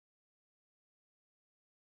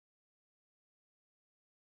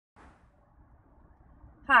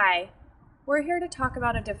Hi, we're here to talk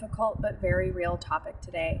about a difficult but very real topic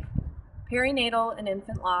today. Perinatal and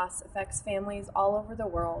infant loss affects families all over the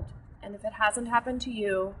world, and if it hasn't happened to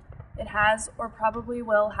you, it has or probably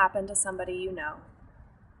will happen to somebody you know.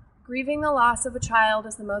 Grieving the loss of a child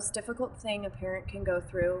is the most difficult thing a parent can go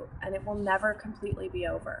through, and it will never completely be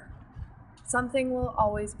over. Something will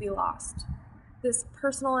always be lost. This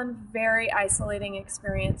personal and very isolating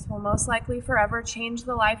experience will most likely forever change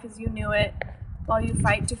the life as you knew it, while you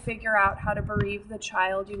fight to figure out how to bereave the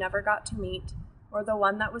child you never got to meet or the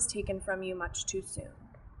one that was taken from you much too soon.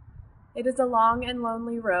 It is a long and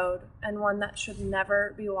lonely road, and one that should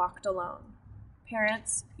never be walked alone.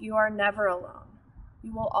 Parents, you are never alone.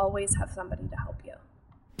 You will always have somebody to help you.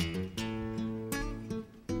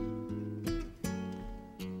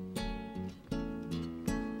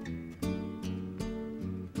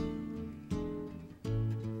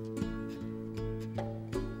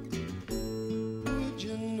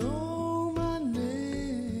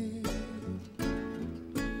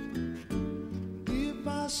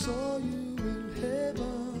 Saw you in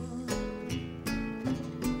heaven,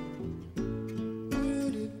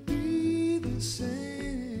 would it be the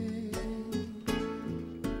same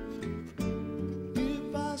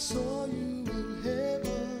if I saw you in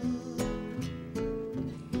heaven?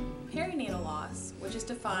 Perinatal loss, which is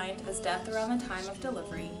defined as death around the time of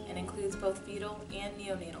delivery and includes both fetal and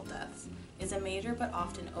neonatal deaths, is a major but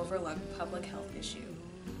often overlooked public health issue.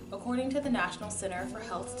 According to the National Center for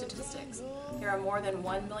Health Statistics, there are more than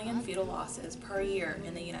 1 million fetal losses per year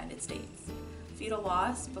in the United States. Fetal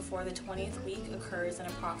loss before the 20th week occurs in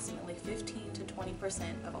approximately 15 to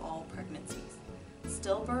 20% of all pregnancies.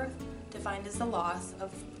 Stillbirth, defined as the loss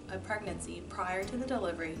of a pregnancy prior to the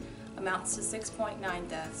delivery, amounts to 6.9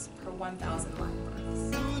 deaths per 1,000 live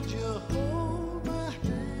births. Would you hold my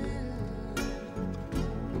hand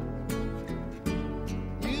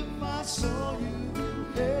if I saw you?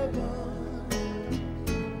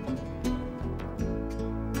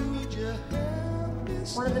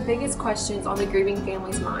 One of the biggest questions on the grieving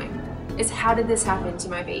family's mind is, how did this happen to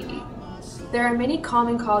my baby? There are many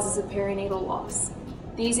common causes of perinatal loss.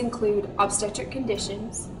 These include obstetric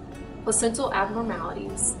conditions, placental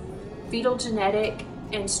abnormalities, fetal genetic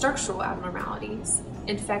and structural abnormalities,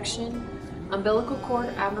 infection, umbilical cord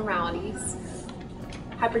abnormalities,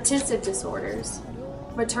 hypertensive disorders,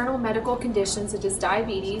 maternal medical conditions such as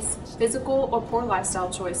diabetes, physical or poor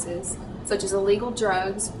lifestyle choices such as illegal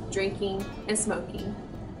drugs, drinking, and smoking,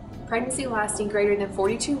 pregnancy lasting greater than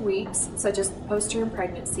 42 weeks such as postpartum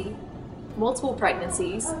pregnancy, multiple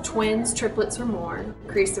pregnancies, twins, triplets, or more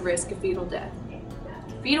increase the risk of fetal death.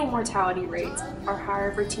 Fetal mortality rates are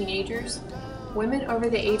higher for teenagers, women over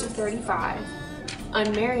the age of 35,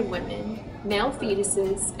 unmarried women, male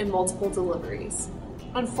fetuses, and multiple deliveries.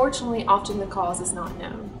 Unfortunately, often the cause is not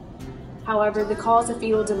known. However, the cause of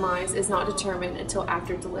fetal demise is not determined until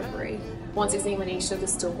after delivery, once examination of the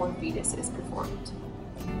stillborn fetus is performed.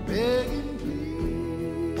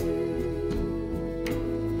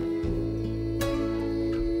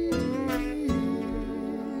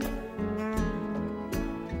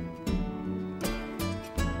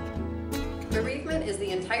 Bereavement is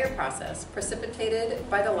the entire process precipitated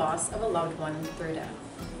by the loss of a loved one through death.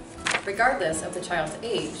 Regardless of the child's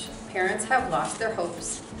age, parents have lost their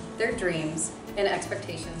hopes, their dreams, and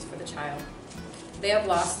expectations for the child. They have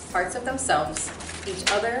lost parts of themselves,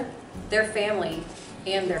 each other, their family,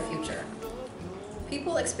 and their future.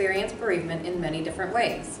 People experience bereavement in many different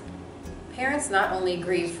ways. Parents not only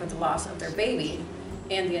grieve for the loss of their baby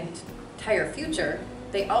and the entire future,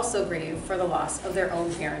 they also grieve for the loss of their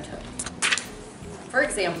own parenthood. For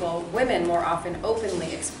example, women more often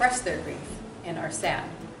openly express their grief and are sad,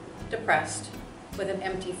 depressed, with an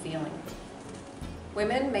empty feeling.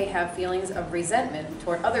 Women may have feelings of resentment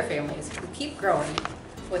toward other families who keep growing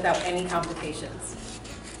without any complications.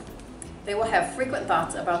 They will have frequent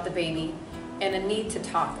thoughts about the baby and a need to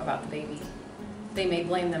talk about the baby. They may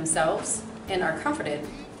blame themselves and are comforted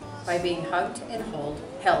by being hugged and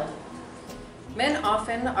held. Men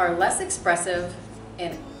often are less expressive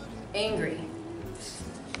and angry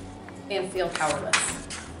and feel powerless.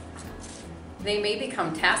 They may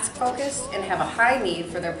become task-focused and have a high need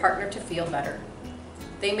for their partner to feel better.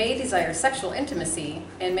 They may desire sexual intimacy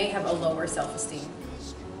and may have a lower self-esteem.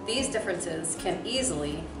 These differences can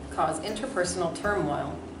easily cause interpersonal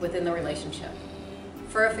turmoil within the relationship.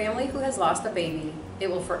 For a family who has lost a baby, it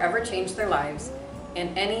will forever change their lives,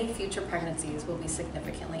 and any future pregnancies will be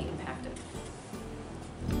significantly impacted.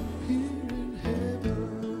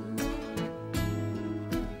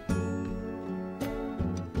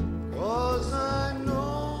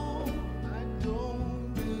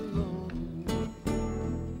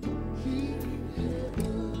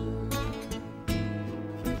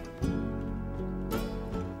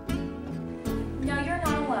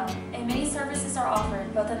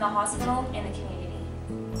 both in the hospital and the community.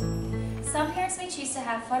 Some parents may choose to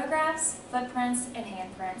have photographs, footprints, and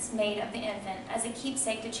handprints made of the infant as a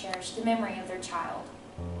keepsake to cherish the memory of their child.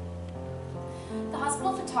 The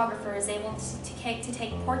hospital photographer is able to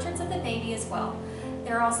take portraits of the baby as well.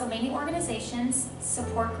 There are also many organizations,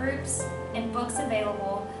 support groups, and books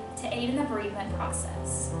available to aid in the bereavement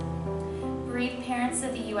process. Bereaved Parents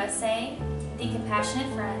of the USA, the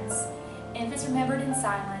Compassionate Friends, Infants Remembered in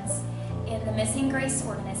Silence, and the Missing Grace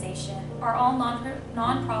organization are all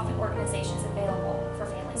non-profit organizations available for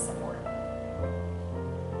family support.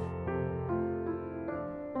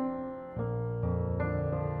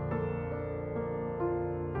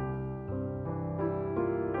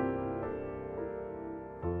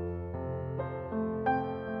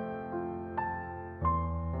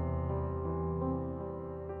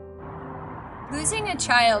 Losing a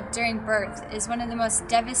child during birth is one of the most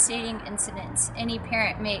devastating incidents any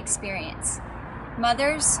parent may experience.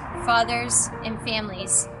 Mothers, fathers, and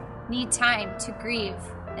families need time to grieve,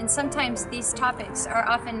 and sometimes these topics are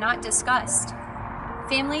often not discussed.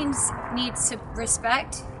 Families need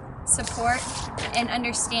respect, support, and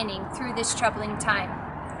understanding through this troubling time.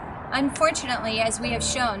 Unfortunately, as we have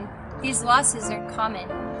shown, these losses are common.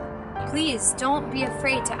 Please don't be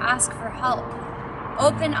afraid to ask for help.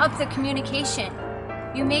 Open up the communication.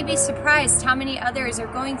 You may be surprised how many others are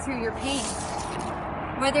going through your pain.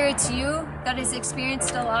 Whether it's you that has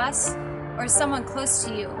experienced a loss or someone close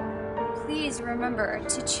to you, please remember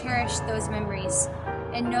to cherish those memories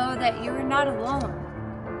and know that you are not alone.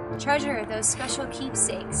 Treasure those special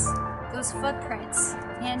keepsakes, those footprints,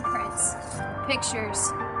 handprints,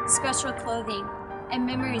 pictures, special clothing, and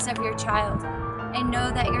memories of your child, and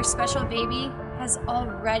know that your special baby has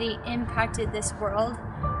already impacted this world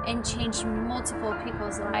and changed multiple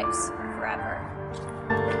people's lives forever.